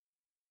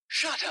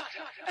Shut up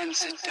and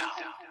sit down.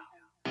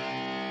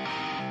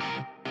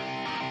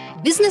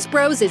 Business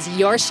Bros is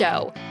your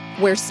show,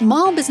 where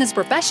small business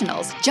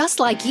professionals just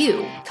like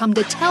you come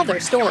to tell their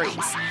stories.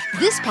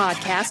 This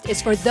podcast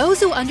is for those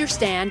who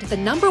understand the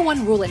number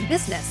one rule in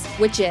business,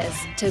 which is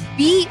to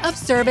be of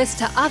service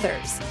to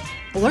others.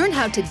 Learn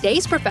how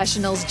today's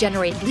professionals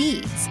generate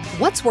leads,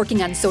 what's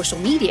working on social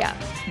media,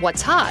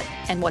 what's hot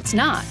and what's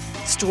not,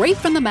 straight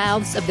from the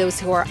mouths of those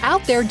who are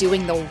out there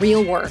doing the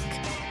real work.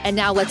 And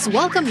now let's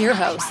welcome your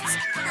hosts,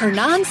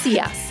 Hernan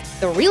Cias,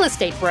 the real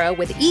estate bro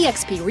with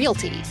eXp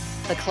Realty,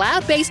 the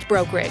cloud-based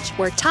brokerage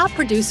where top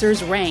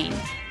producers reign,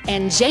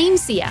 and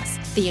James Cias,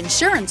 the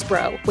insurance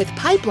bro with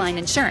Pipeline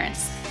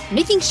Insurance,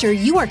 making sure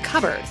you are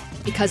covered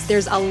because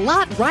there's a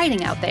lot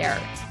riding out there.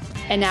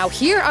 And now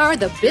here are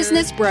the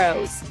Business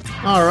Bros.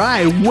 All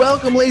right.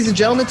 Welcome, ladies and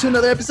gentlemen, to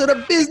another episode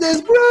of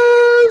Business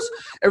Bros.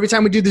 Every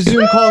time we do the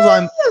Zoom calls,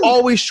 I'm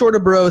always short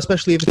of bro,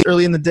 especially if it's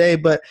early in the day.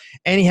 But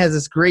Annie has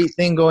this great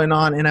thing going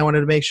on, and I wanted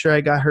to make sure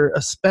I got her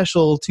a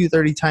special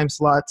 2:30 time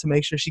slot to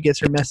make sure she gets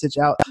her message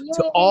out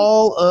to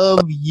all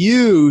of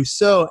you.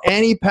 So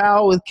Annie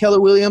Powell with Keller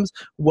Williams,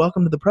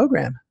 welcome to the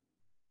program.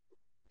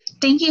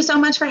 Thank you so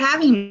much for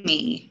having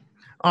me.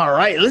 All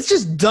right, let's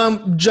just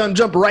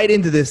jump right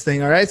into this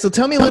thing. All right, so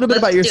tell me a little bit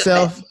about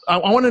yourself. I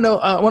want to know.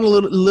 I want a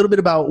little bit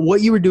about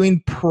what you were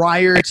doing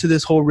prior to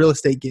this whole real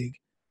estate gig.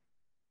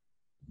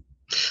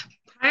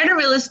 Prior to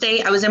real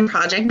estate, I was in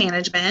project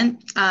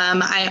management.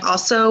 I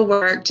also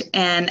worked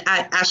at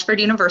Ashford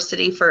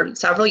University for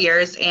several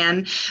years,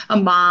 and a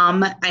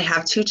mom. I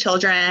have two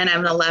children. I have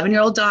an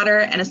 11-year-old daughter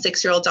and a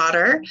 6-year-old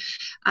daughter.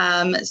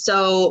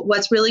 So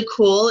what's really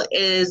cool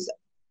is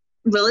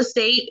real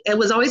estate. It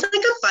was always like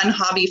a fun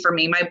hobby for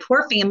me. My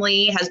poor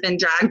family has been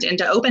dragged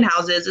into open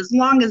houses as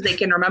long as they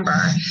can remember.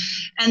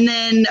 And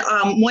then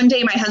one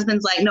day my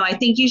husband's like, no, I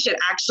think you should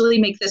actually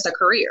make this a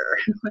career.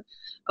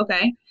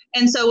 Okay.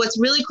 And so what's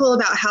really cool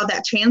about how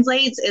that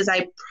translates is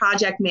I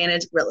project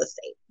manage real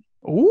estate.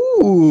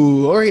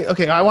 Ooh, all right.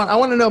 Okay. I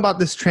want to know about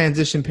this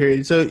transition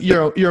period. So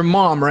you're a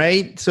mom,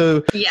 right?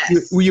 So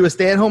yes. Were you a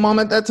stay-at-home mom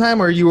at that time,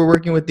 or you were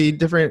working with the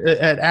different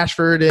at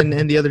Ashford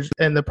and the others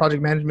and the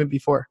project management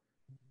before?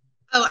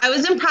 Oh, I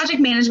was in project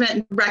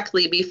management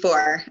directly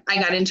before I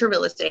got into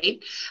real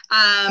estate.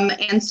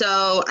 And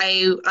so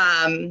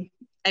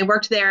I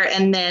worked there,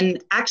 and then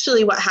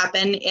actually what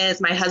happened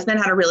is my husband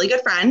had a really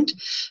good friend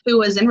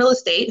who is in real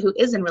estate.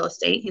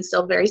 He's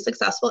still a very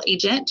successful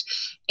agent.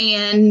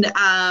 And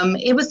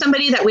it was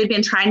somebody that we'd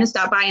been trying to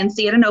stop by and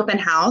see at an open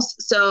house.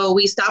 So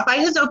we stopped by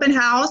his open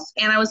house,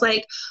 and I was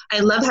like, I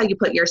love how you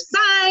put your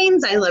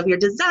signs. I love your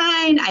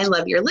design. I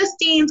love your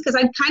listings, because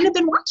I've kind of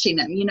been watching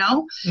him, you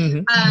know?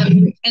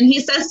 Mm-hmm. And he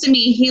says to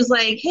me, he's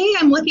like, hey,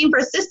 I'm looking for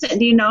assistant.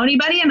 Do you know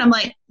anybody? And I'm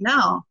like,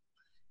 no,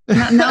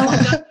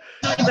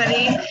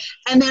 nobody.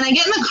 And then I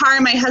get in the car,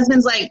 and my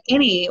husband's like,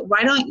 Annie,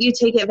 why don't you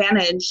take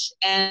advantage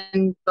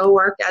and go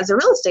work as a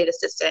real estate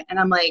assistant? And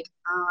I'm like,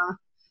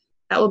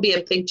 that will be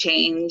a big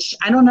change.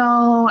 I don't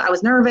know. I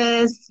was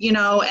nervous, you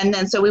know. And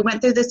then so we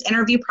went through this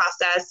interview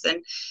process,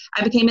 and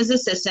I became his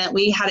assistant.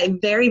 We had a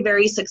very,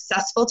 very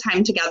successful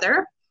time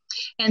together.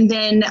 And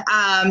then,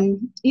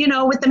 you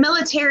know, with the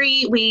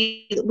military,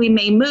 we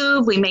may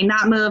move, we may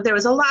not move. There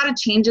was a lot of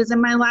changes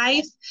in my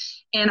life.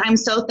 And I'm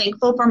so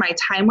thankful for my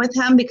time with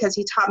him, because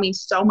he taught me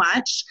so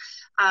much.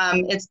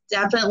 It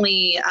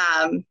definitely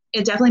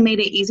made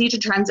it easy to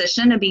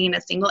transition to being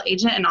a single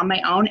agent and on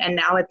my own, and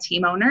now a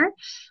team owner,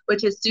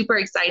 which is super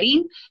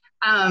exciting.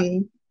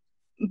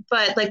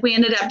 But like we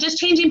ended up just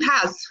changing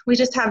paths. We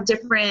just have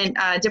different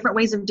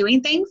ways of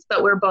doing things,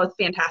 but we're both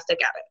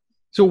fantastic at it.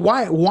 So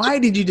why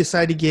did you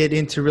decide to get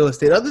into real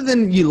estate? Other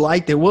than you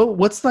liked it,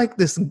 what's like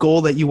this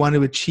goal that you want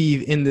to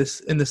achieve in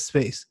this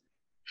space?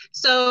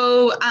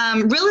 So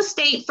real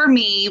estate for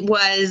me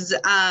was,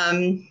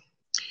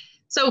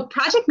 so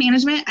project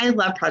management, I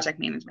love project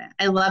management.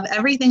 I love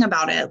everything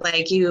about it.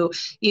 Like you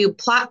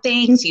plot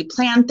things, you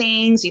plan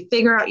things, you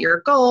figure out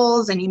your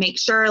goals, and you make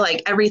sure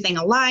like everything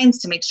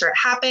aligns to make sure it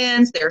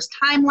happens. There's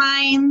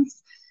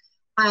timelines.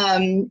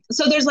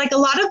 So there's like a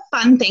lot of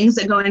fun things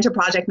that go into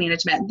project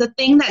management. The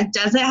thing that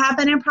doesn't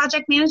happen in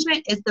project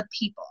management is the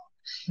people.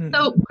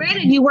 So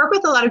granted, you work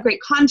with a lot of great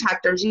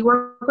contractors, you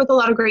work with a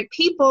lot of great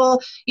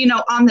people, you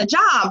know, on the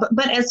job.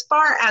 But as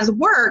far as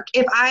work,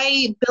 if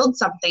I build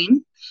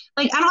something,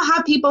 like I don't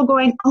have people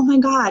going, oh my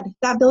God,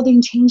 that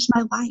building changed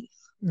my life.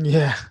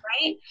 Yeah.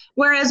 Right.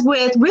 Whereas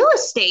with real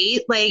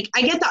estate, like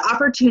I get the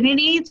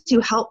opportunity to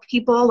help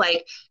people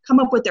like come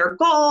up with their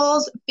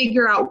goals,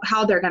 figure out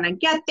how they're going to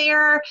get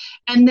there.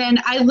 And then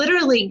I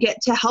literally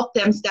get to help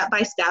them step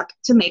by step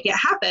to make it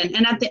happen.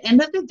 And at the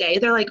end of the day,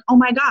 they're like, oh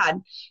my God,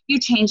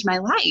 you changed my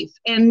life.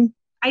 And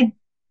I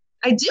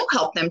do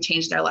help them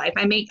change their life.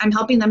 I'm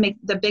helping them make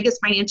the biggest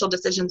financial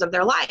decisions of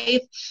their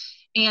life.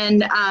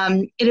 And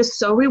it is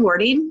so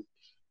rewarding.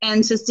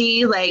 And to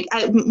see like,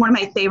 one of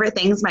my favorite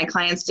things my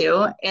clients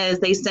do is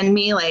they send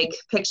me like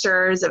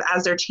pictures of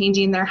as they're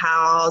changing their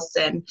house,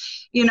 and,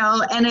 you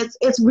know, and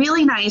it's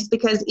really nice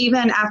because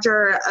even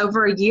after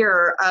over a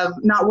year of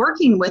not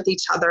working with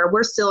each other,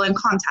 we're still in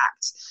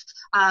contact.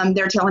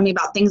 They're telling me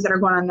about things that are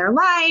going on in their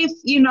life,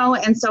 you know,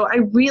 and so I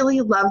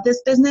really love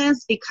this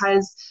business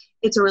because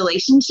it's a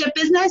relationship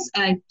business,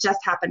 and I just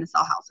happen to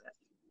sell houses.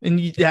 And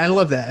I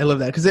love that. I love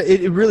that because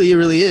it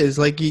really is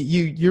like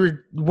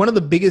you're one of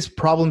the biggest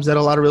problems that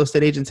a lot of real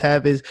estate agents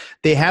have is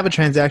they have a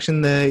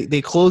transaction,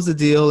 they close the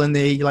deal and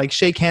they like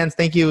shake hands.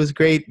 Thank you. It was a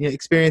great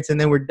experience. And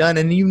then we're done.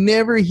 And you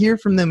never hear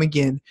from them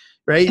again.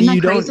 Right.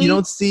 You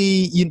don't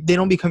see, they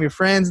don't become your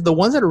friends. The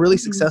ones that are really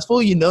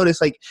successful, you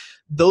notice like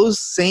those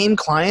same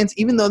clients,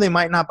 even though they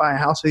might not buy a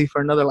house with you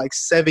for another like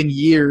 7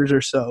 years or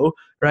so.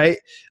 Right.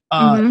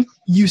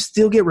 You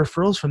still get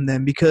referrals from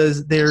them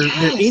because they're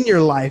in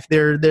your life.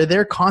 They're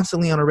there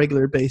constantly on a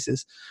regular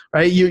basis,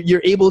 right?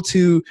 You're able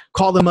to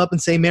call them up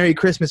and say Merry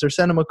Christmas or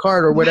send them a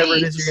card or whatever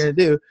it is you're going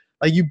to do.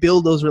 Like you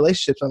build those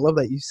relationships. I love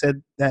that you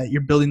said that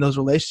you're building those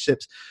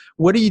relationships.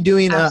 What are you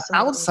doing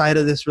outside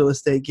of this real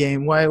estate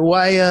game?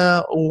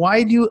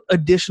 Why do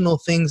additional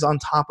things on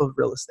top of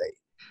real estate?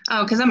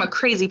 Oh, because I'm a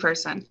crazy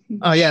person.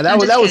 Oh yeah, that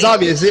was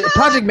obvious.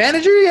 Project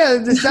manager, yeah,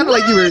 it sounded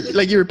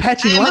like you were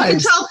patching lives. I'm a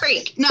control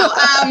freak. No,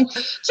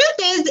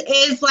 truth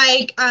is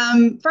like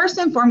first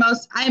and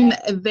foremost, I'm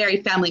a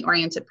very family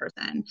oriented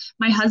person.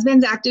 My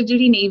husband's active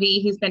duty Navy.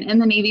 He's been in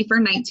the Navy for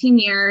 19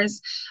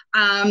 years.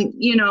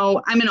 You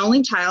know, I'm an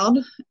only child.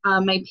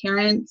 My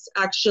parents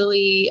are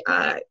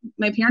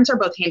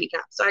both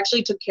handicapped, so I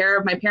actually took care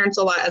of my parents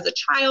a lot as a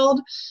child.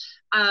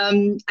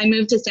 I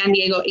moved to San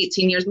Diego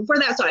 18 years before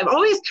that. So I've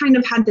always kind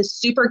of had this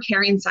super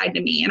caring side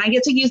to me, and I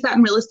get to use that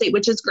in real estate,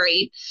 which is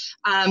great.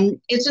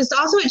 It's just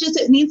also,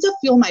 it needs to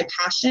fuel my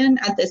passion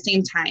at the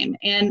same time.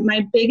 And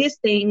my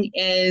biggest thing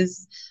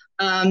is,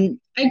 I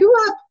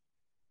grew up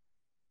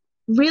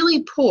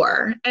really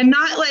poor, and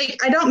not like,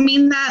 I don't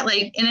mean that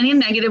like in any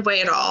negative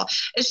way at all.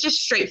 It's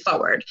just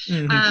straightforward.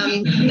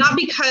 Not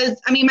because,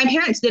 I mean, my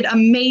parents did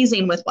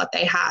amazing with what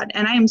they had,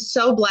 and I am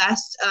so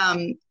blessed,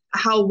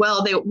 how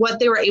well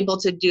what they were able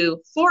to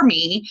do for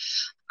me.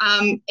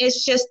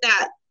 It's just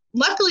that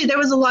luckily there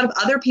was a lot of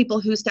other people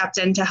who stepped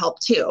in to help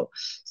too.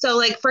 So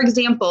like, for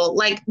example,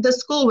 like the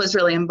school was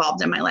really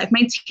involved in my life.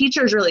 My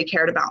teachers really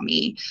cared about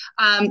me.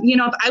 You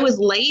know, if I was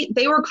late,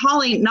 they were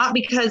calling not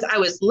because I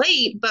was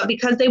late, but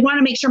because they want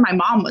to make sure my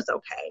mom was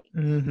okay.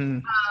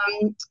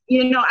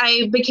 You know,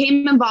 I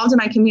became involved in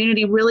my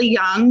community really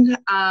young.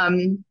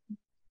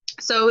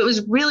 So it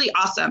was really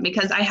awesome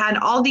because I had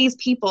all these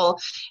people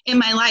in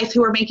my life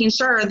who were making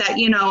sure that,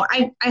 you know,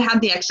 I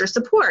had the extra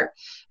support.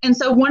 And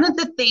so one of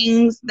the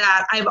things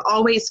that I've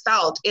always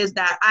felt is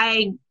that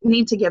I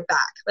need to give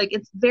back. Like,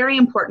 it's very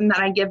important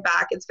that I give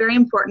back. It's very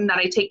important that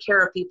I take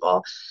care of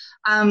people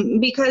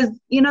because,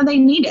 you know, they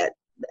need it.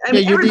 I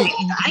mean,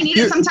 I need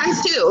it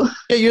sometimes too.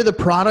 Yeah, you're the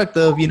product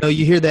of, you know,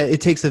 you hear that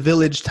it takes a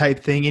village type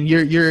thing, and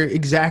you're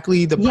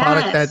exactly the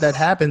product that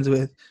happens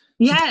with.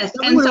 Yes.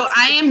 And so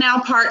I am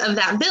now part of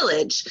that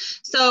village.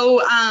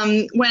 So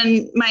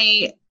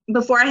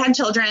before I had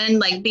children,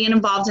 like being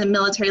involved in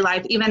military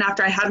life, even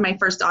after I had my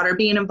first daughter,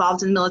 being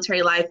involved in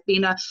military life,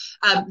 being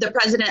the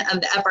president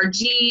of the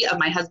FRG of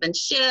my husband's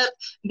ship,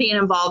 being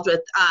involved with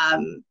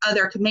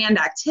other command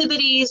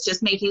activities,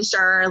 just making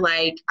sure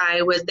like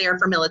I was there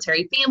for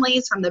military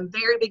families from the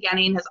very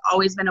beginning has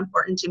always been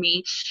important to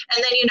me.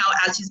 And then, you know,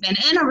 as he's been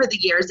in over the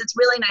years, it's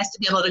really nice to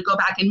be able to go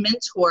back and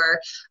mentor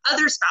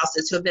other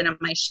spouses who have been in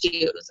my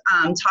shoes,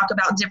 talk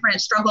about different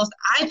struggles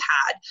I've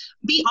had,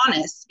 be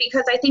honest,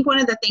 because I think one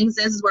of the things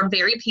is we're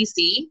very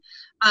PC.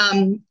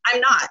 I'm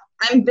not.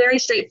 I'm very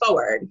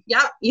straightforward.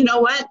 Yep. You know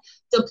what?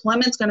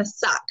 Deployment's going to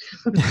suck.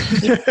 And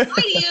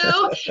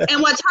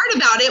what's hard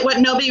about it, what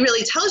nobody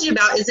really tells you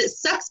about, is it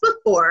sucks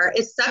before,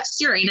 it sucks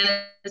during, and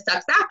it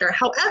sucks after.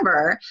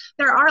 However,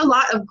 there are a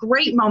lot of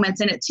great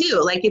moments in it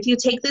too. Like if you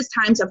take this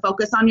time to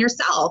focus on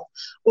yourself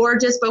or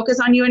just focus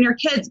on you and your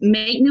kids,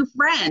 make new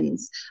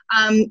friends.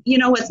 You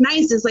know, what's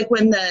nice is like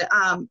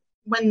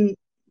when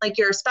like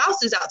your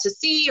spouse is out to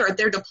sea or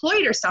they're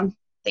deployed or something,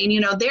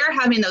 you know, they're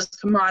having those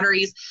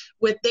camaraderies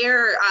with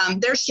their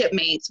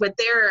shipmates, with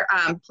their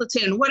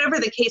platoon, whatever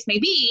the case may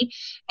be.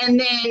 And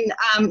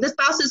then the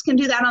spouses can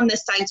do that on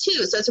this side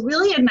too. So it's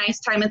really a nice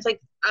time. It's like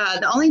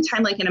the only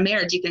time like in a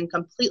marriage you can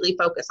completely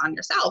focus on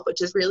yourself,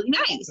 which is really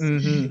nice.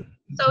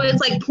 So it's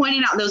like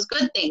pointing out those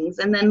good things.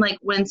 And then like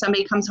when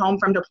somebody comes home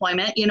from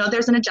deployment, you know,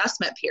 there's an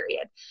adjustment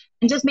period,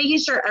 and just making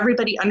sure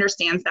everybody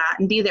understands that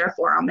and be there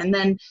for them. And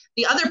then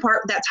the other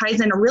part that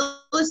ties into real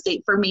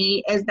estate for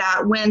me is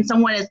that when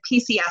someone is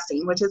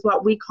PCSing, which is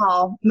what we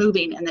call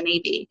moving in the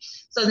Navy.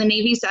 So the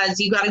Navy says,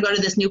 you got to go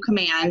to this new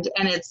command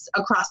and it's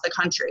across the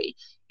country.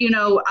 You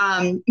know,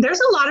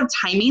 there's a lot of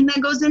timing that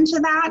goes into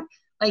that.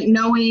 Like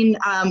knowing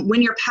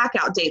when your pack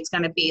out date's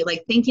going to be,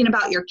 like thinking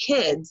about your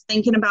kids,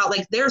 thinking about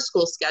like their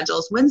school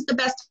schedules. When's the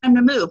best time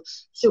to move?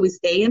 Should we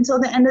stay until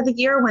the end of the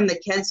year when the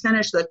kids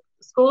finish the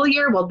school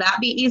year, will that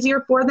be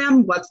easier for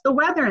them? What's the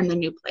weather in the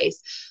new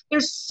place?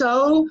 There's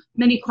so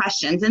many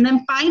questions. And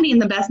then finding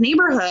the best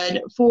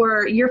neighborhood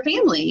for your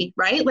family,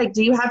 right? Like,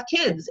 do you have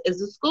kids? Is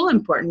the school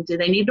important? Do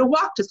they need to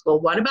walk to school?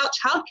 What about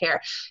childcare?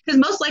 Because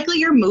most likely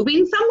you're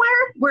moving somewhere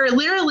where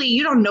literally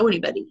you don't know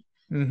anybody.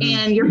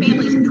 And your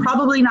family's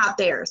probably not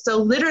there. So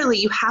literally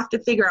you have to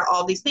figure out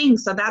all these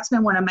things. So that's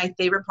been one of my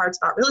favorite parts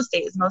about real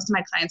estate is most of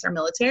my clients are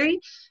military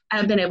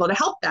and I've been able to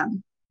help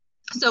them.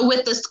 So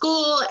with the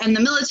school and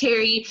the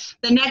military,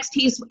 the next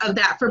piece of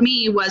that for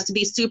me was to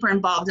be super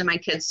involved in my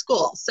kids'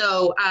 school.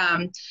 So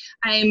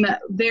I'm a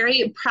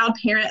very proud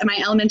parent at my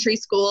elementary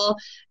school,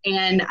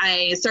 and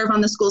I serve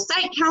on the school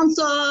site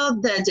council,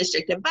 the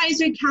district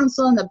advisory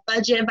council, and the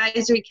budget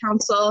advisory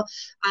council.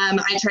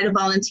 I try to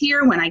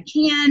volunteer when I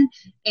can,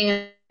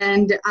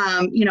 and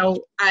you know,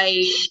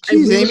 I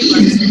really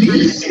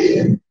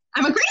love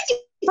I'm a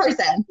crazy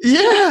person.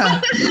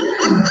 Yeah.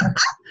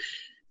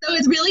 So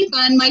it's really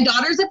fun. My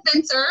daughter's a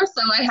fencer,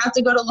 so I have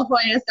to go to La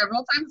Jolla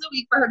several times a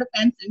week for her to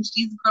fence, and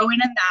she's growing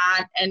in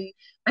that. And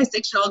my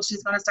 6-year-old,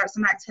 she's going to start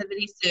some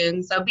activity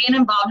soon. So being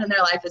involved in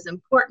their life is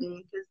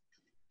important because,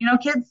 you know,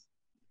 kids,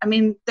 I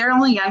mean, they're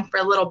only young for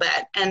a little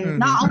bit. And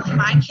not only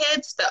my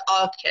kids, but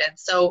all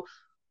kids. So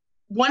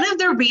one of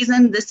the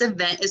reasons this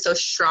event is so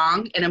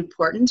strong and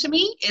important to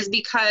me is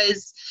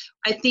because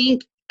I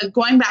think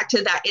going back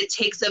to that, it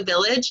takes a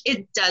village.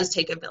 It does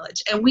take a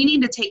village, and we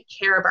need to take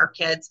care of our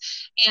kids.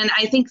 And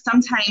I think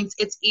sometimes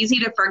it's easy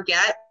to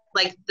forget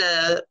like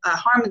the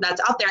harm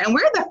that's out there. And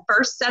we're the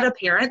first set of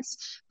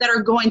parents that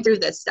are going through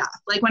this stuff.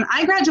 Like when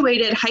I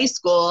graduated high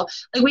school,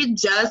 like we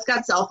just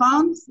got cell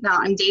phones. Now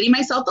I'm dating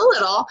myself a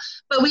little,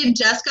 but we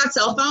just got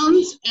cell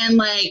phones and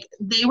like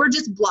they were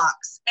just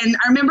blocks. And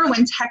I remember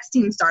when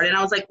texting started,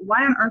 I was like,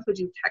 why on earth would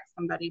you text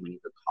somebody when you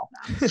could call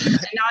them?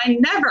 And now I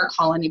never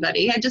call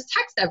anybody. I just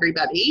text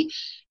everybody.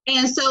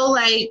 And so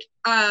like,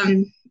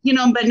 you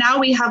know, but now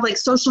we have like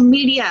social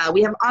media,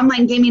 we have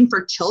online gaming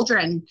for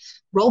children,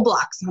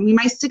 Roblox. I mean,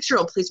 my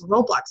 6-year-old plays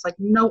Roblox like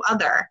no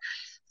other.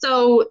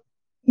 So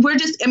we're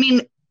just, I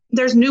mean,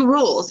 there's new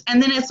rules.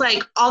 And then it's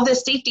like all the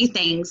safety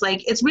things,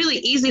 like it's really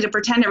easy to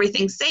pretend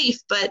everything's safe.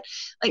 But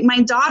like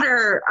my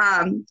daughter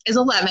is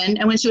 11.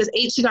 And when she was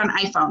 8, she got an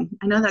iPhone.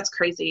 I know that's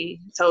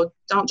crazy. So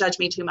don't judge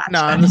me too much.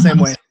 No, I'm the same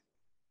way.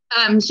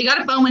 She got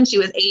a phone when she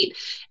was 8,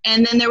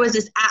 and then there was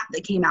this app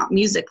that came out,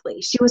 Musical.ly.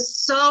 She was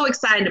so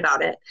excited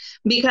about it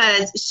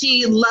because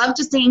she loved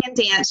to sing and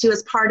dance. She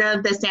was part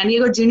of the San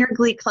Diego Junior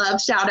Glee Club,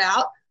 shout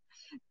out,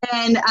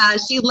 and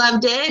she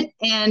loved it,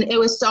 and it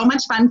was so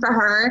much fun for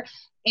her,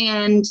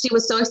 and she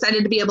was so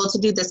excited to be able to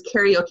do this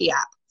karaoke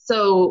app.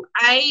 So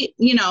I,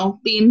 you know,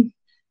 being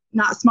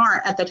not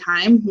smart at the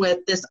time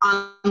with this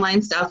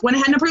online stuff, went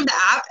ahead and approved the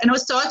app, and I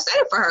was so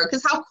excited for her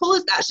because how cool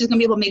is that? She's going to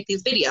be able to make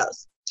these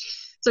videos.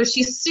 So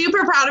she's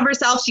super proud of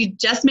herself. She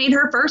just made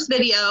her first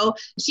video.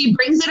 She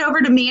brings it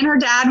over to me and her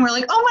dad, and we're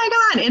like, oh my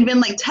God. It'd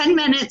been like 10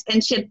 minutes,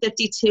 and she had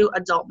 52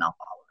 adult male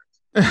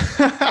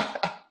followers.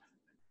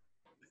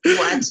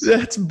 What?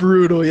 That's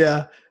brutal.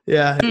 Yeah.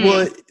 Yeah.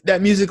 Well,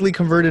 that Musical.ly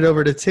converted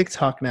over to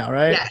TikTok now,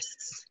 right?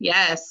 Yes.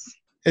 Yes.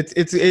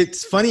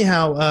 It's funny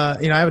how,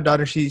 you know, I have a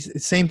daughter.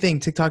 She's same thing.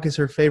 TikTok is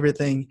her favorite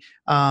thing.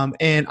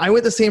 And I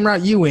went the same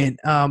route you went.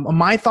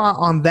 My thought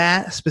on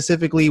that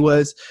specifically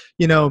was,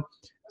 you know,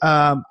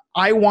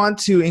 I want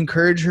to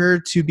encourage her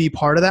to be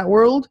part of that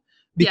world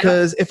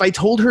because if I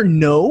told her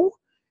no,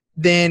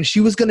 then she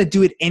was going to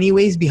do it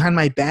anyways behind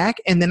my back.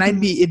 And then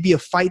it'd be a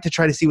fight to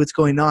try to see what's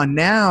going on.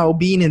 Now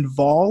being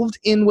involved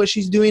in what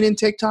she's doing in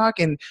TikTok,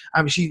 and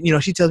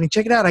she tells me,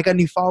 check it out, I got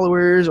new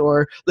followers,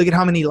 or look at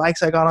how many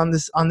likes I got on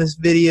this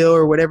video,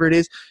 or whatever it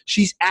is.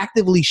 She's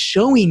actively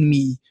showing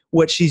me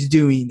what she's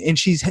doing, and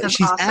she's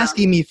awesome.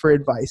 Asking me for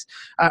advice.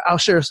 I'll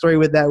share a story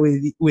with that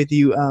with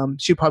you.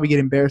 She'll probably get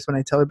embarrassed when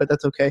I tell her, but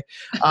that's okay.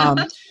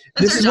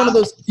 This is one of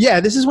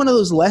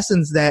those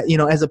lessons that, you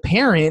know, as a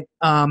parent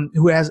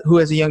who has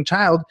a young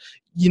child,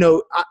 you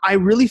know, I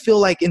really feel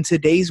like in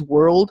today's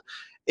world,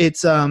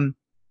 it's not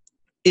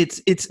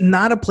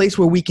a place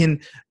where we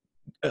can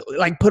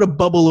like put a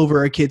bubble over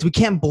our kids. We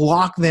can't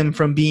block them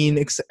from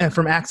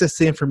from access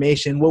to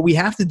information. What we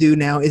have to do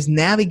now is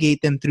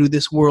navigate them through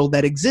this world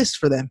that exists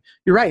for them.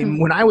 You're right.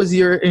 When I was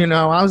I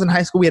was in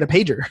high school, we had a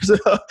pager. So,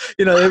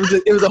 you know,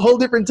 it was a whole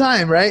different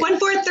time, right?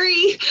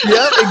 143.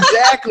 Yep,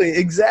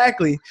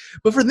 exactly.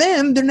 But for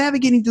them, they're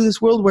navigating through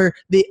this world where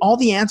all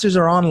the answers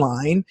are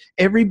online.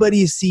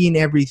 Everybody is seeing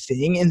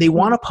everything, and they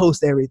want to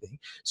post everything.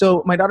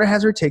 So my daughter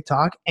has her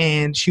TikTok,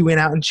 and she went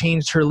out and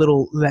changed her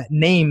that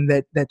name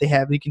that they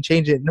have. You can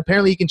change it. And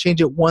apparently you can change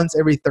it once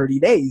every 30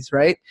 days,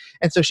 right?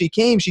 And so she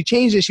changed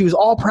it. She was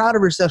all proud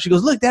of herself. She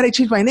goes, look, Dad, I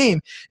changed my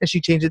name. And she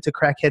changed it to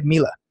Crackhead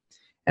Mila.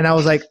 And I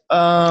was like,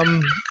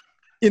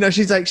 you know,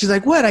 she's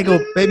like, what? I go,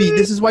 baby,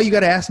 this is why you got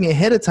to ask me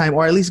ahead of time,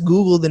 or at least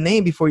Google the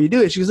name before you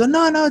do it. She goes, oh,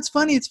 no, it's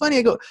funny.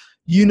 I go,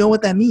 you know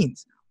what that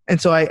means. And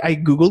so I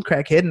Googled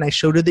crackhead and I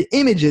showed her the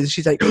images.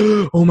 She's like,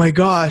 oh my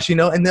gosh, you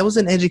know, and that was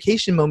an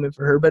education moment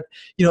for her. But,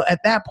 you know, at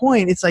that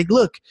point, it's like,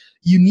 look,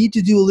 you need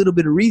to do a little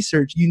bit of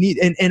research. You need,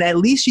 and at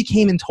least she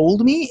came and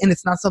told me, and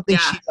it's not something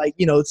she like,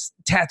 you know, it's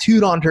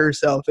tattooed onto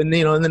herself. And,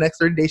 you know, in the next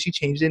 30 days she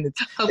changed it. And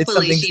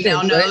hopefully she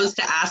now knows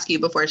to ask you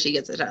before she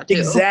gets a tattoo.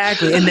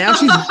 Exactly. And now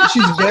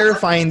she's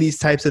verifying these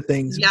types of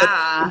things.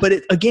 Yeah.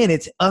 But again,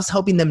 it's us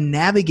helping them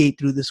navigate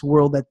through this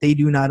world that they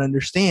do not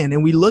understand.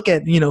 And we look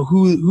at, you know,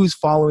 who's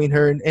following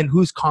her and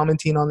who's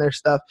commenting on their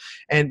stuff.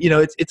 And, you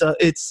know,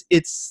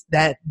 it's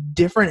that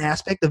different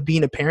aspect of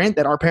being a parent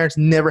that our parents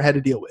never had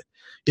to deal with,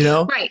 you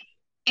know? Right.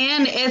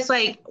 And it's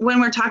like when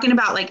we're talking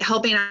about like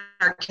helping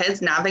our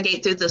kids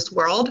navigate through this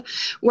world,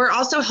 we're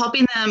also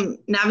helping them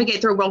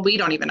navigate through a world we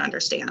don't even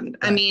understand.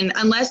 I mean,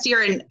 unless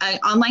you're an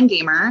online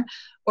gamer,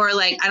 or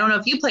like, I don't know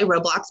if you play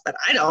Roblox, but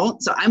I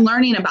don't. So I'm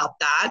learning about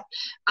that.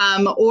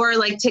 Or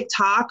like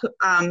TikTok,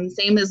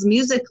 same as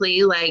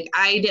Musical.ly. Like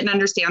I didn't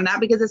understand that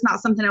because it's not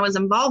something I was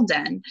involved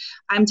in.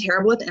 I'm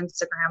terrible with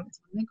Instagram. It's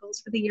one of my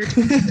goals for the year.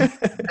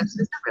 That's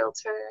just a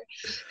realtor.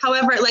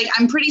 However, like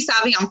I'm pretty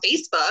savvy on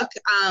Facebook,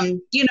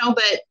 you know,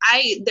 but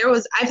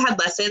I've had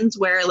lessons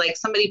where like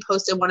somebody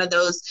posted one of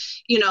those,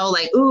 you know,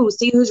 like, ooh,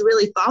 see who's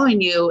really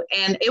following you.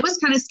 And it was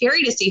kind of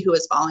scary to see who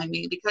was following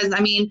me because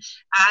I mean,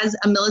 as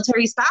a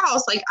military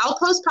spouse, like I'll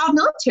post proud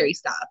military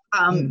stuff,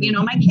 you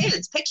know, my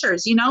kids,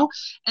 pictures, you know,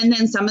 and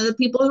then some of the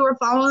people who are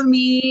following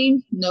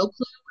me, no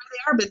clue where they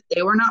are, but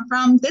they were not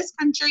from this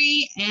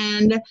country.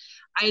 And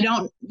I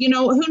don't, you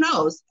know, who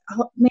knows?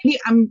 Maybe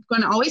I'm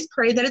going to always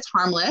pray that it's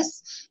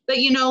harmless, but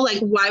you know, like,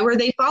 why were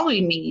they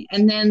following me?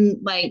 And then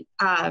like,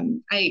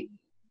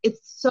 it's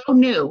so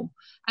new.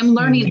 I'm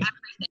learning everything.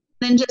 And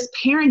then just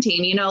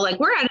parenting, you know, like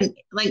we're at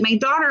like my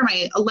daughter,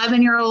 my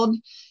 11-year-old,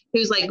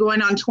 who's like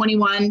going on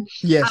 21.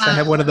 Yes, I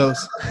have one of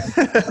those.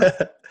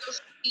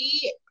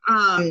 You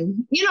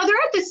know, they're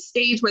at this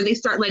stage where they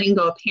start letting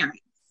go of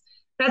parents.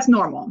 That's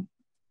normal.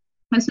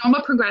 That's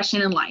normal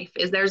progression in life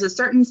is there's a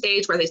certain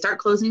stage where they start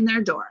closing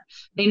their door.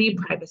 They need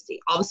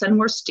privacy. All of a sudden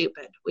we're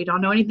stupid. We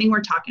don't know anything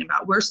we're talking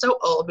about. We're so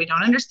old. We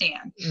don't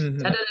understand. You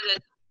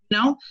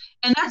know,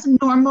 and that's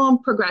normal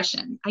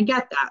progression. I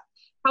get that.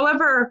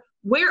 However,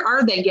 where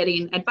are they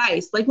getting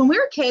advice? Like when we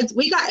were kids,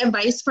 we got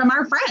advice from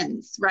our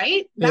friends,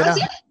 right?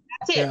 That's it.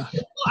 That's it. Yeah.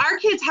 Well, our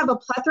kids have a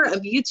plethora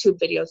of YouTube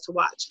videos to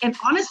watch. And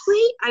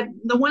honestly,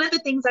 one of the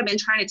things I've been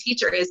trying to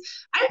teach her is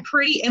I'm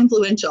pretty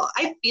influential.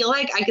 I feel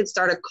like I could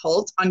start a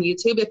cult on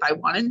YouTube if I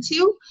wanted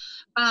to,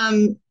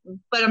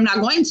 but I'm not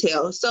going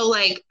to. So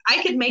like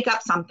I could make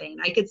up something.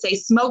 I could say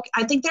smoke.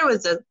 I think there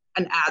was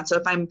an ad. So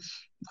if I'm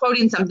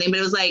quoting something, but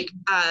it was like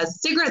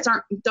cigarettes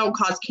don't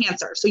cause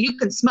cancer. So you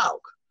can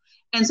smoke.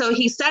 And so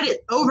he said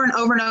it over and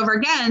over and over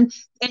again.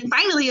 And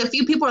finally, a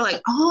few people are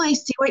like, oh, I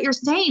see what you're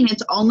saying.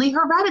 It's only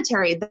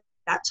hereditary.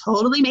 That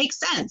totally makes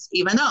sense,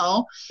 even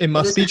though it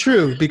must be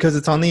true because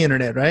it's on the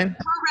internet, right?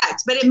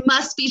 Correct. But it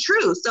must be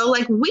true. So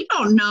like, we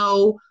don't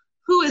know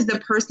who is the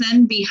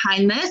person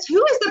behind this.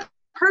 Who is the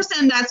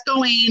person that's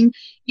going,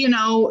 you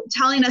know,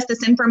 telling us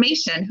this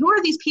information? Who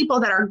are these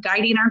people that are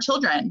guiding our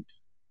children?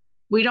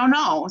 We don't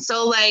know.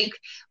 So like,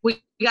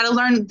 we got to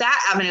learn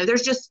that avenue.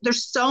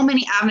 There's so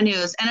many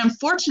avenues. And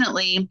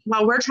unfortunately,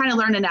 while we're trying to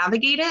learn to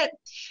navigate it,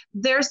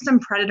 there's some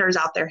predators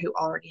out there who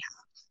already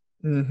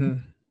have. Mm-hmm.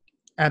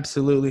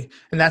 Absolutely.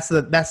 And that's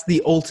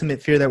the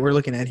ultimate fear that we're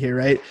looking at here,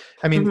 right?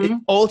 I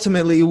mean,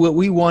 ultimately what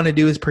we want to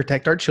do is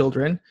protect our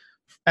children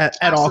at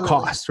all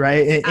costs,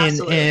 right?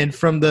 And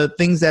from the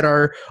things that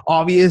are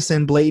obvious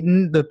and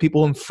blatant, the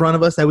people in front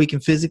of us that we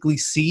can physically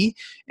see,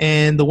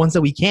 and the ones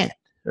that we can't.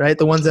 Right.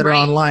 The ones that are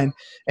online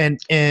and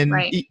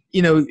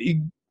you know,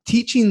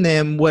 teaching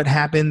them what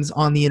happens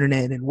on the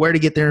internet and where to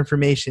get their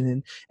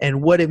information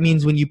and what it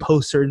means when you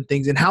post certain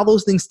things and how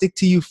those things stick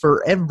to you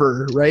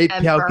forever. Right.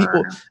 How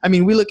people, I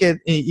mean, we look at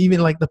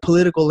even like the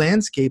political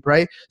landscape,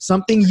 right?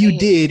 Something you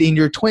did in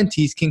your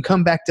 20s can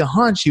come back to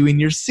haunt you in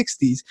your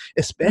 60s,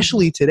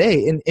 especially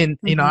today. And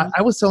you know,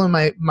 I was telling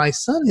my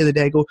son the other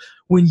day, I go,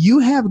 when you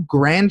have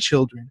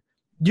grandchildren,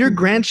 your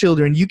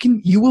grandchildren,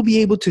 you will be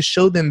able to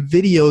show them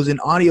videos and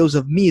audios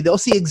of me. They'll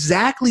see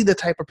exactly the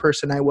type of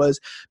person I was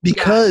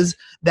because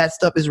that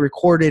stuff is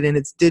recorded and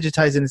it's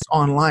digitized and it's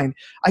online.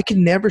 I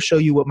can never show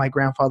you what my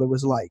grandfather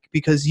was like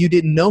because you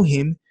didn't know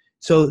him.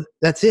 So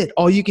that's it.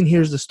 All you can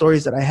hear is the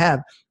stories that I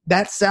have.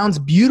 That sounds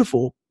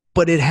beautiful,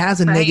 but it has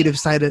a negative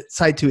side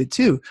to it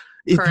too.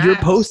 If you're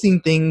posting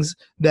things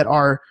that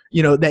are,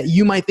 you know, that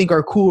you might think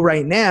are cool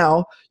right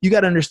now, you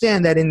got to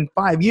understand that in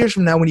 5 years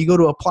from now, when you go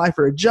to apply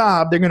for a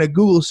job, they're going to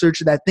Google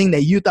search that thing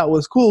that you thought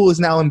was cool is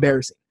now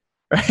embarrassing.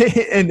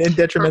 Right. and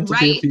detrimental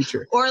to your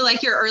future. Or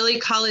like your early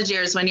college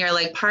years when you're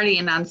like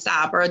partying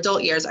nonstop, or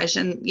adult years. I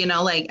shouldn't, you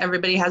know, like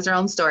everybody has their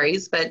own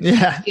stories, but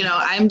you know,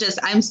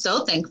 I'm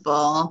so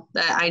thankful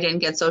that I didn't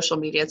get social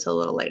media till a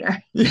little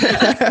later.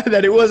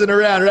 That it wasn't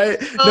around,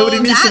 right? Nobody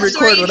needs to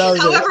record what I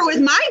was However, with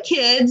my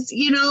kids,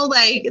 you know,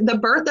 like the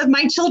birth of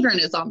my children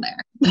is on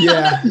there.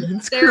 Yeah.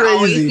 It's They're crazy.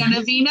 always going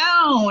to be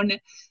known.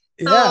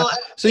 Yeah.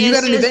 So you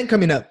got an event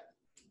coming up.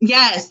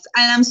 Yes,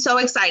 and I'm so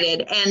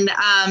excited. And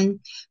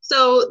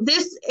so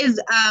this is,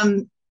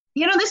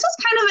 this is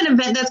kind of an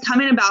event that's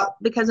coming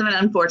about because of an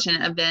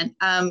unfortunate event.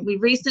 We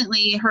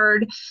recently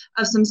heard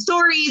of some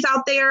stories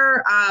out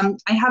there. I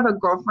have a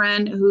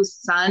girlfriend whose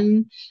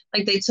son,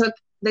 like they took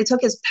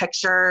his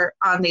picture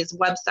on these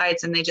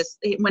websites, and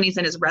when he's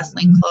in his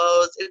wrestling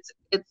clothes,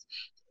 it's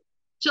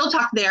she'll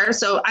talk there.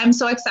 So I'm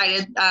so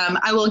excited.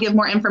 I will give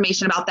more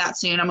information about that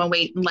soon. I'm gonna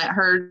wait and let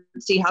her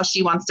see how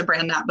she wants to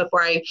brand that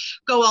before I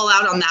go all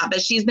out on that.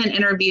 But she's been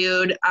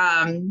interviewed,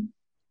 and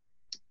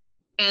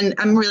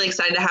I'm really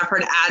excited to have her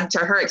to add to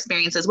her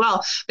experience as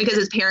well, because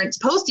as parents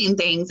posting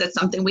things, that's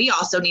something we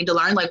also need to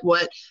learn, like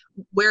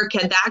where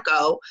can that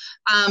go?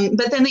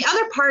 But then the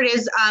other part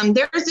is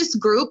there's this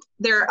group,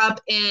 they're up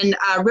in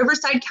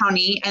Riverside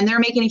County, and they're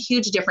making a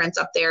huge difference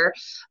up there.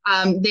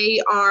 They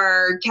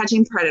are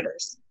catching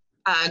predators.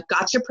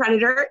 Gotcha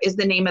Predator is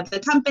the name of the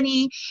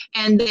company,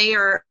 and they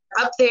are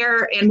up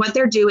there, and what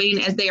they're doing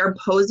is they are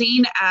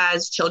posing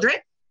as children,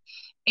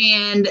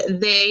 and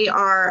they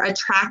are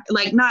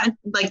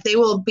they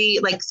will be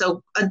like,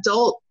 so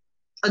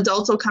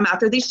adults will come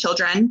after these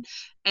children,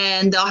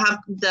 and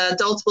the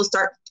adults will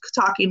start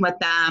talking with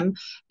them,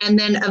 and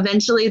then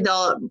eventually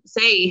they'll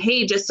say,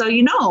 hey, just so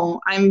you know,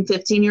 I'm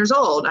 15 years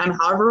old, I'm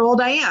however old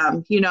I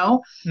am,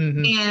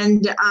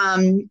 and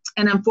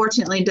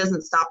unfortunately it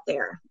doesn't stop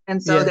there. And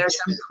so there's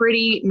some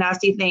pretty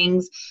nasty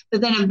things,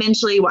 but then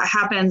eventually what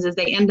happens is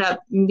they end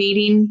up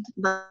meeting,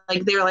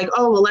 like they're like,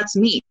 oh, well, let's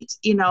meet,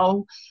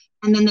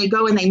 and then they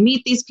go and they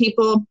meet these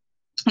people,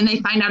 and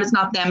they find out it's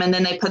not them, and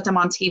then they put them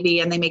on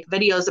TV and they make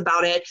videos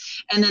about it.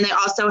 And then they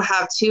also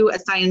have 2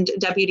 assigned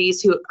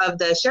deputies of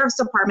the sheriff's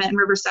department in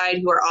Riverside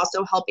who are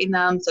also helping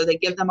them. So they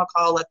give them a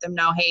call, let them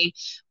know, hey,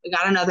 we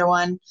got another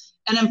one.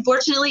 And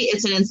unfortunately,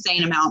 it's an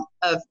insane amount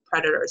of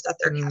predators that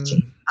they're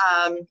catching.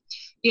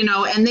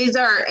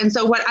 And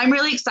so what I'm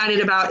really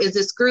excited about is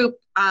this group,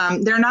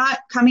 they're not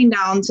coming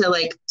down to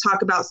like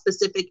talk about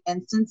specific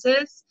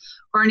instances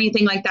or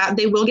anything like that.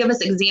 They will give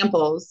us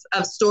examples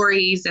of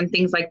stories and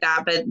things like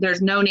that, but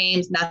there's no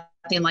names,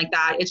 nothing like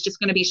that. It's just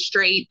going to be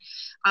straight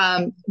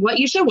what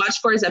you should watch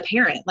for as a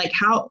parent.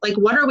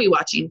 What are we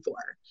watching for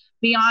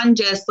beyond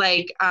just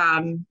the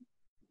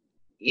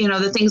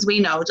things we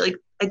know, to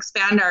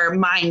expand our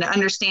mind to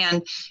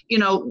understand,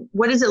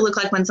 what does it look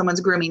like when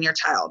someone's grooming your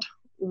child?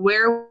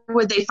 Where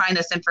would they find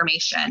this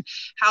information?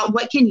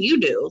 What can you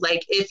do?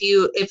 Like if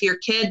your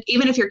kid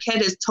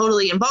is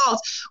totally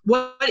involved,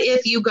 what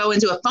if you go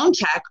and do a phone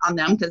check on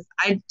them? Because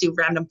I do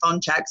random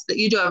phone checks, that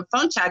you do a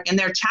phone check and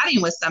they're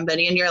chatting with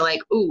somebody and you're like,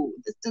 ooh,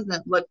 this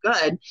doesn't look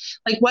good.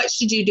 Like, what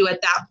should you do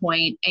at that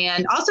point?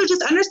 And also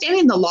just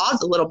understanding the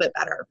laws a little bit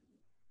better.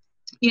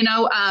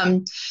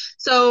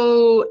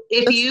 So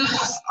if you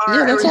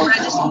are a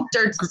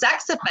registered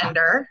sex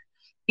offender,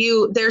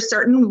 there's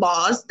certain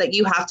laws that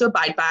you have to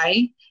abide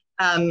by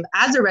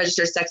as a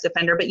registered sex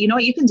offender, but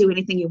you can do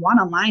anything you want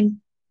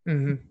online.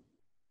 Mm-hmm.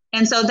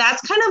 And so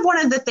that's kind of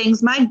one of the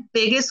things, my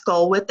biggest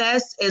goal with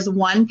this is,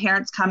 one,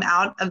 parents come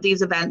out of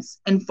these events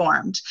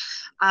informed.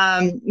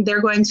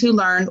 They're going to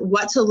learn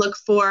what to look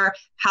for,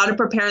 how to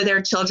prepare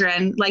their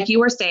children. Like you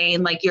were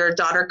saying, like your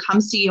daughter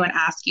comes to you and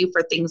asks you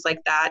for things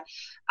like that.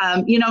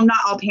 Not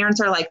all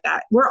parents are like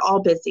that. We're all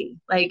busy.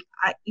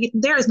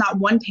 There is not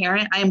one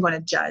parent I am going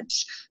to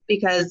judge,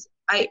 because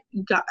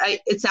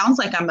it sounds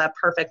like I'm a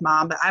perfect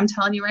mom, but I'm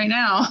telling you right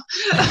now,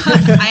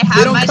 I have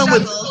they don't my come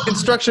struggles. with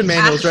instruction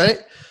manuals,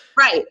 right?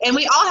 Right. And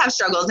we all have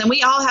struggles, and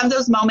we all have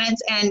those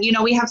moments, and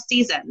we have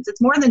seasons. It's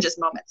more than just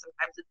moments.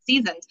 Sometimes it's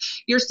seasons.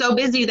 You're so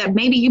busy that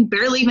maybe you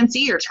barely even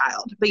see your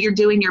child, but you're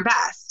doing your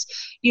best.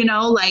 We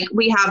all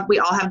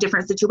have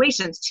different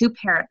situations,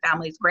 2-parent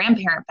families,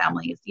 grandparent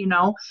families,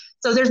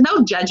 so there's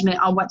no judgment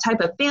on what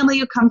type of family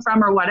you come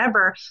from or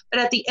whatever.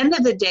 But at the end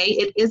of the day,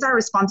 it is our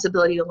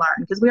responsibility to learn,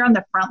 because we're on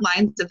the front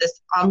lines of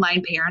this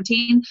online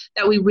parenting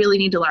that we really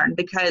need to learn,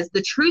 because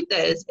the truth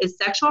is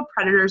sexual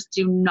predators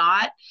do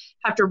not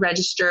have to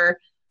register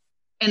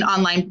in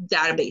online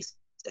databases.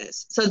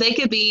 So they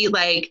could be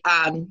like,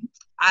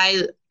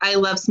 I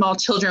love small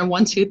children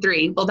 1, 2,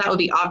 3. Well, that would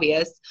be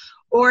obvious.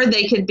 Or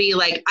they could be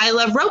like, I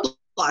love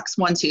Roblox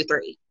 1, 2,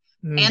 3.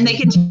 Mm-hmm. And they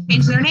can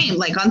change their name.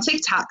 Like on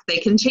TikTok, they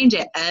can change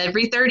it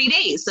every 30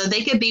 days. So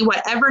they could be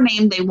whatever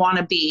name they want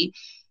to be.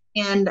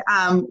 And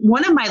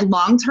one of my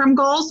long-term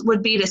goals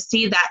would be to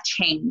see that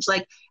change.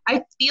 Like,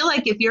 I feel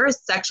like if you're a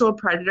sexual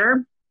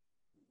predator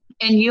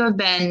and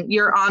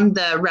you're on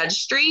the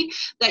registry,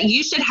 that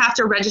you should have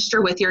to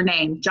register with your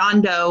name, John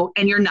Doe,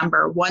 and your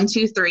number 1,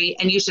 2, 3,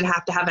 and you should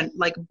have to have a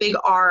big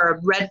R or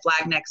red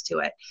flag next to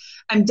it.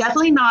 I'm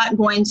definitely not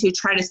going to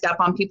try to step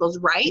on people's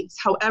rights.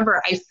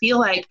 However, I feel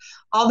like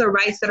all the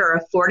rights that are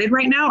afforded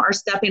right now are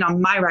stepping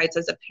on my rights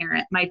as a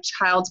parent, my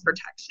child's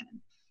protection.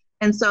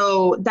 And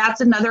so that's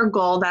another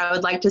goal that I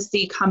would like to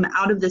see come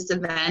out of this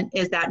event,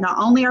 is that not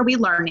only are we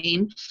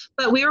learning,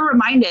 but we are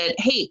reminded,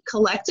 hey,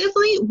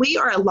 collectively, we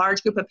are a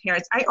large group of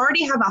parents. I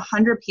already have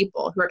 100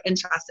 people who are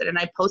interested, and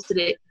I posted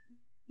it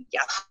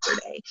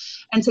yesterday.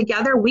 And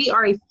together we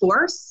are a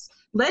force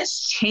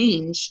let's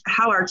change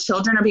how our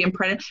children are being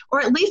predated,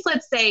 or at least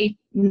let's say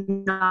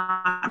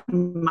not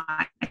in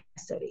my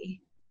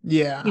city.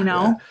 Yeah. You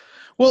know? Yeah.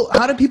 Well,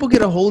 how do people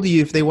get a hold of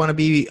you if they want to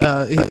be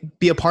a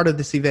part of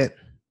this event?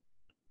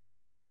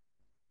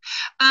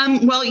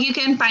 Well, you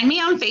can find me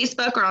on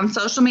Facebook or on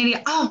social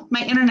media. Oh,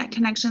 my internet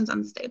connection's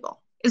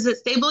unstable. Is it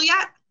stable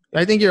yet?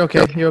 I think you're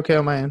okay. You're okay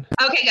on my end.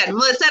 Okay, good.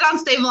 Well, it said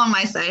unstable on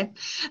my side.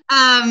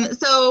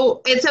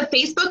 So it's a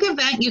Facebook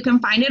event. You can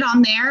find it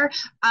on there.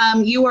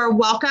 You are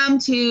welcome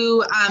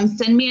to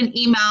send me an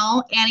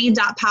email,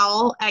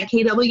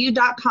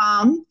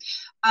 annie.powell@kw.com.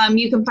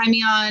 You can find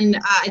me on,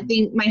 I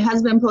think my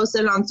husband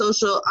posted on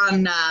social,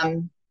 on,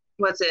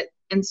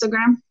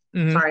 Instagram?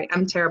 Mhm. Sorry,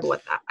 I'm terrible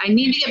with that. I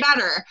need to get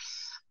better.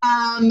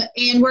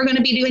 And we're going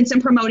to be doing some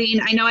promoting.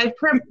 I know I've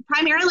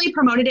primarily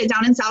promoted it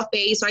down in South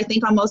Bay. So I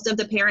think on most of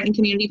the parent and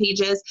community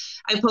pages,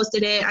 I've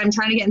posted it. I'm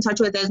trying to get in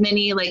touch with as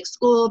many like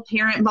school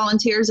parent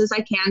volunteers as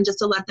I can, just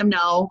to let them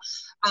know,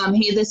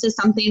 hey, this is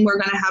something we're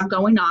going to have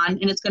going on,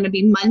 and it's going to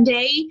be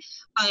Monday.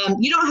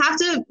 You don't have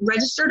to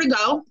register to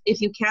go.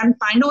 If you can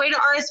find a way to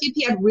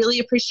RSVP, I'd really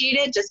appreciate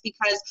it, just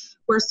because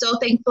we're so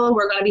thankful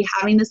we're going to be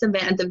having this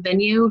event at the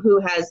venue who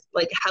has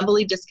like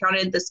heavily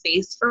discounted the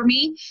space for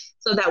me.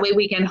 So that way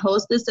we can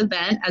host this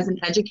event as an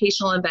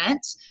educational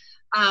event.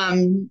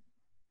 And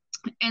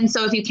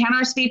so if you can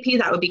RSVP,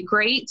 that would be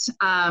great,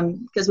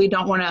 because we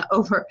don't want to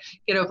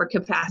get over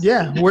capacity.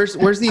 Yeah.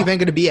 Where's the event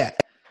going to be at?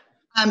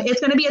 It's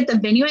going to be at the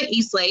venue at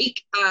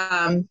Eastlake.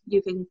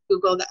 You can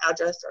Google the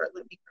address or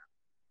let me.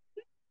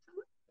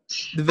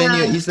 The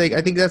venue at Eastlake.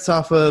 I think that's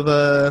off of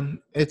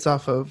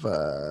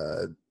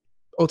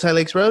Otay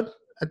Lakes Road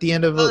at the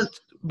end of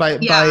by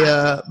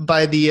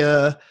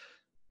the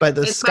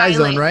Sky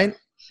Zone, right?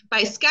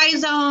 By Sky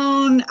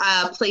Zone,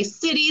 Play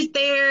City's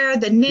there,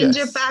 the Ninja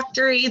Yes.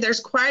 Factory. There's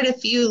quite a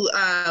few.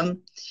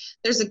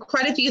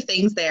 Quite a few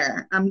things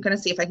there. I'm gonna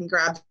see if I can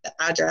grab the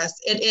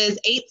address. It is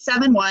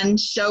 871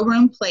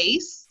 Showroom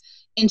Place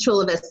in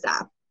Chula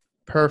Vista.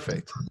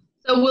 Perfect.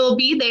 So we'll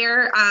be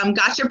there.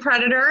 Gotcha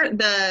Predator,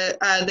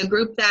 the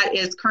group that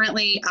is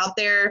currently out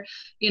there,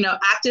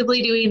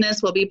 actively doing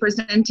this, will be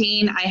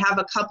presenting. I have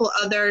a couple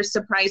other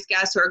surprise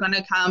guests who are going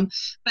to come.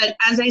 But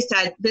as I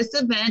said, this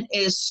event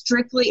is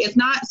strictly, it's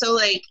not so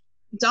like,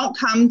 don't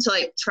come to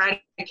like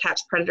try to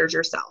catch predators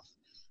yourself.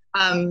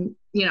 I'm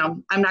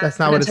not. That's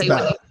not what it's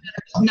about.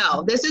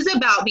 No, this is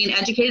about being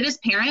educated as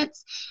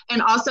parents,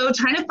 and also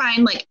trying to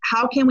find like,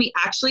 how can we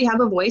actually have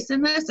a voice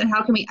in this, and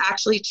how can we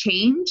actually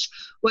change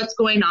what's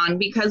going on,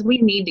 because we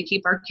need to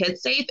keep our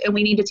kids safe, and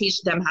we need to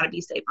teach them how to be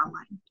safe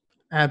online.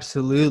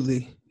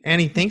 Absolutely.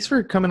 Annie, thanks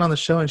for coming on the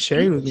show and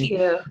sharing with me.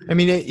 Thank you. I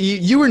mean,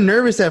 you were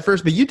nervous at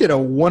first, but you did a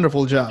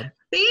wonderful job.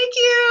 Thank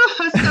you.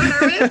 I'm so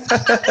nervous.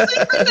 It's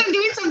my first time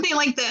doing something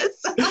like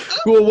this.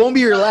 Well, it won't be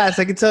your last.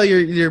 I can tell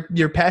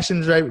your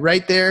passion's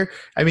right there.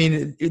 I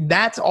mean,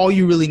 that's all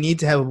you really need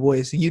to have a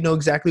voice. You know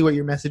exactly what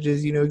your message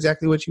is. You know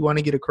exactly what you want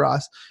to get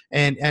across,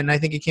 and I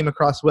think it came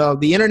across well.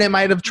 The internet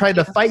might have tried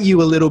to fight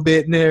you a little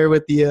bit there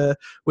with the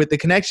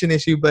connection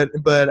issue, but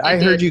I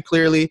heard you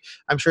clearly.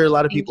 I'm sure a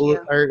lot of people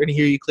are going to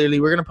hear you clearly.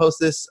 We're going to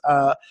post this.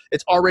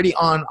 It's already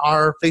on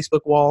our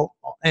Facebook wall,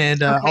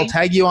 and I'll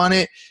tag you on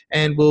it,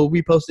 and we'll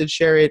repost it,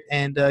 share it,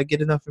 and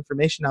get enough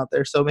information out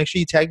there. So make sure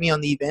you tag me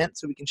on the event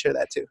so we can share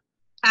that too.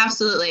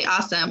 Absolutely.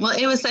 Awesome. Well,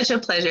 it was such a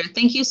pleasure.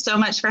 Thank you so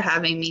much for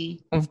having me.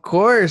 Of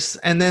course.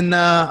 And then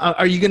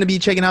are you going to be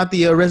checking out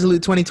the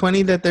Resolute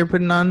 2020 that they're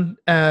putting on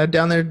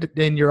down there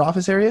in your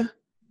office area?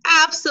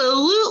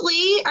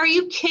 Absolutely. Are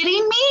you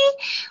kidding me?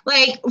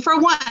 Like, for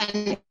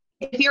one,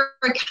 if you're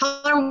a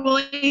Keller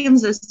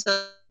Williams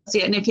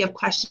associate, and if you have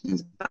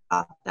questions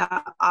about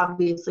that,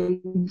 obviously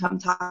you can come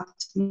talk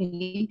to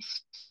me.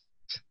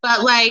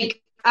 But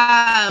like,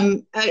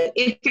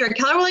 if you're a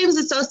Keller Williams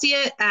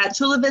associate at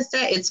Chula Vista,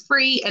 it's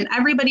free, and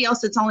everybody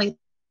else, it's only.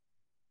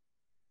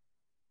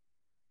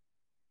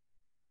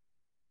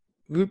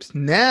 Oops,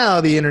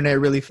 now the internet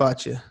really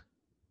fought you.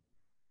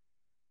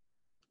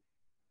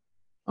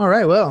 All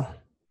right, well.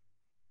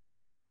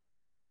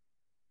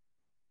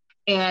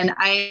 And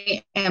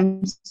I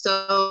am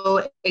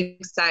so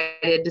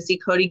excited to see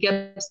Cody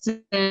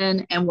Gibson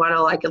and what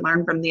all I can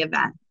learn from the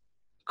event.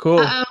 Cool.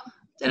 Uh-oh.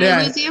 Did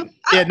I lose you?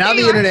 Yeah, now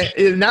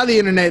the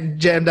internet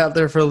jammed out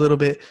there for a little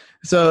bit.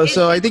 So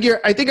I think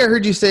I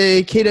heard you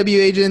say KW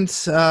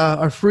agents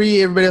are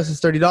free. Everybody else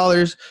is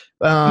 $30.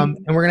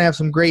 And we're gonna have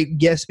some great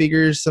guest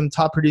speakers, some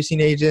top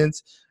producing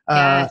agents,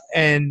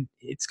 and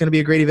it's gonna be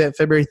a great event,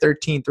 February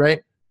 13th,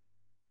 right?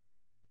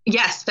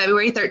 Yes,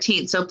 February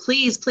 13th. So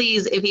please,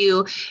 if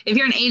you're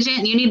an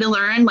agent, you need to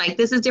learn, like,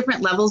 this is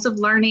different levels of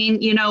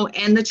learning,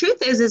 and the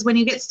truth is when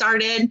you get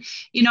started,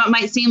 it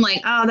might seem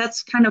like, oh,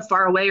 that's kind of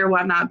far away or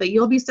whatnot, but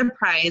you'll be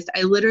surprised.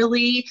 I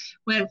literally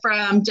went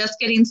from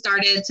just getting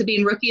started to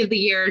being rookie of the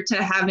year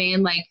to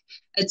having like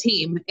a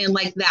team and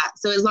like that.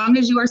 So as long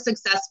as you are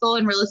successful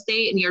in real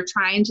estate and you're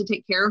trying to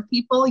take care of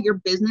people, your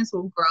business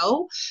will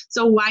grow.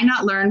 So why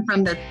not learn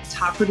from the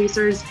top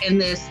producers in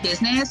this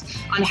business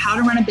on how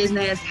to run a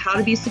business, how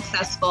to be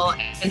successful,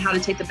 and how to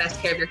take the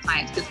best care of your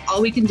clients? Because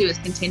all we can do is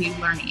continue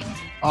learning.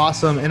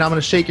 Awesome. And I'm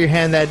going to shake your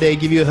hand that day,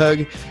 give you a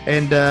hug,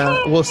 and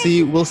we'll see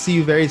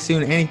you very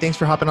soon. Annie, thanks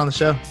for hopping on the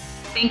show.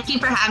 Thank you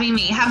for having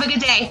me. Have a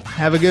good day.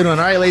 Have a good one.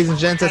 All right, ladies and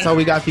gents, that's all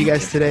we got for you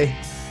guys today.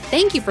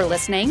 Thank you for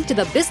listening to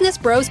the Business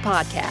Bros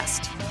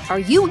Podcast. Are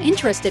you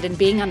interested in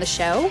being on the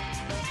show?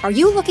 Are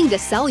you looking to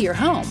sell your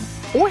home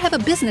or have a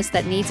business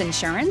that needs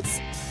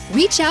insurance?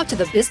 Reach out to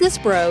the Business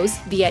Bros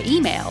via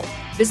email,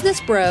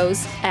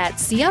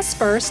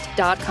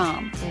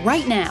 businessbros@seeusfirst.com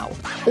right now,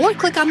 or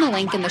click on the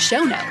link in the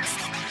show notes.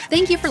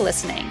 Thank you for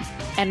listening.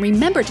 And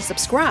remember to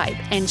subscribe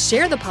and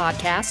share the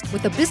podcast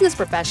with the business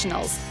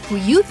professionals who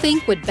you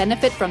think would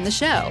benefit from the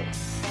show.